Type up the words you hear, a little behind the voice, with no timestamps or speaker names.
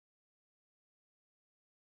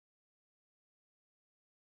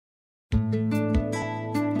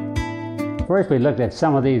first we looked at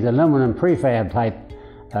some of these aluminum prefab type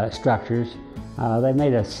structures. They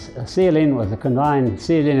made a ceiling with a combined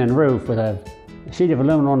ceiling and roof with a sheet of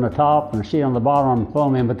aluminum on the top and a sheet on the bottom and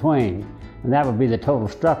foam in between. And that would be the total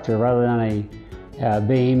structure rather than any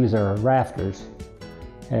beams or rafters.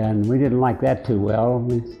 And we didn't like that too well.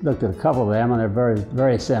 We looked at a couple of them and they're very,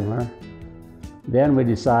 very similar. Then we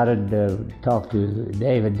decided to talk to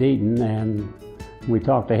David Deaton, and we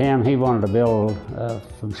talked to him. He wanted to build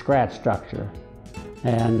from scratch structure.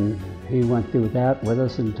 And he went through that with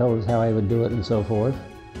us and told us how he would do it and so forth.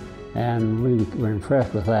 And we were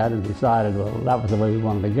impressed with that and decided, well, that was the way we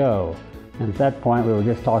wanted to go. And at that point, we were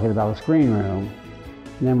just talking about a screen room.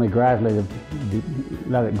 And then we gradually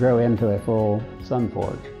let it grow into a full sun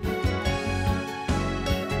porch.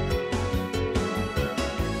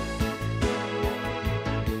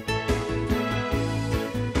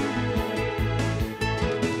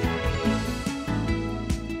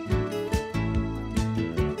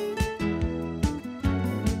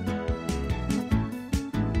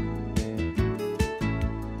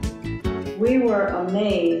 We were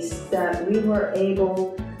amazed that we were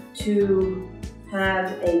able to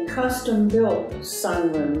have a custom-built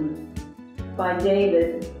sunroom by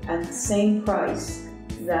David at the same price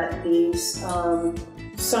that these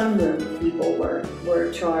sunroom people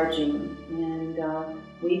were charging. And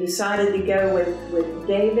we decided to go with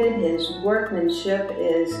David. His workmanship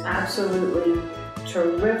is absolutely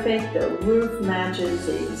terrific. The roof matches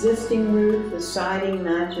the existing roof, the siding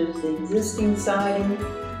matches the existing siding.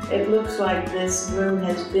 It looks like this room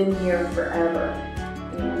has been here forever,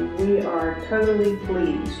 and we are totally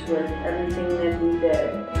pleased with everything that we did.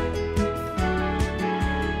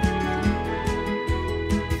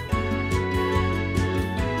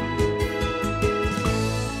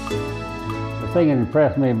 The thing that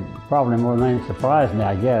impressed me, probably more than anything surprised me,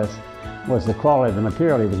 I guess, was the quality of the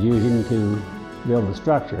material he was using to build the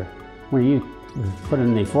structure. When you put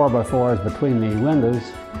in the 4x4s between the windows,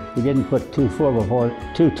 he didn't put two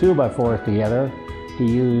 2x4s together. He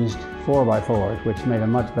used 4x4s, which made a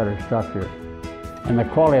much better structure. And the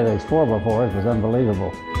quality of those 4x4s was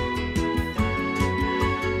unbelievable.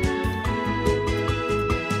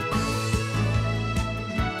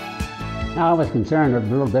 Now, I was concerned a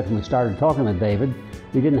little bit when we started talking with David.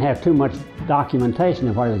 We didn't have too much documentation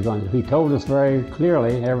of what he was going to do. He told us very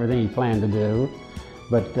clearly everything he planned to do,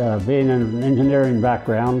 but being in an engineering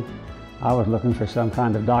background, I was looking for some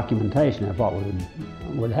kind of documentation of what we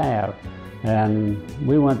would have. And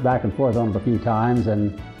we went back and forth on it a few times,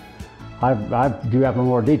 and I drew up a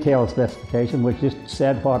more detailed specification which just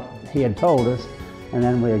said what he had told us, and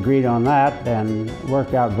then we agreed on that, and it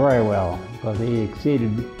worked out very well because he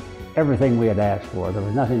exceeded everything we had asked for. There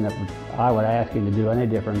was nothing that I would ask him to do any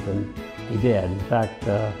different than he did. In fact,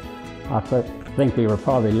 I think we were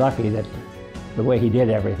probably lucky that the way he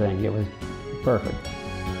did everything, it was perfect.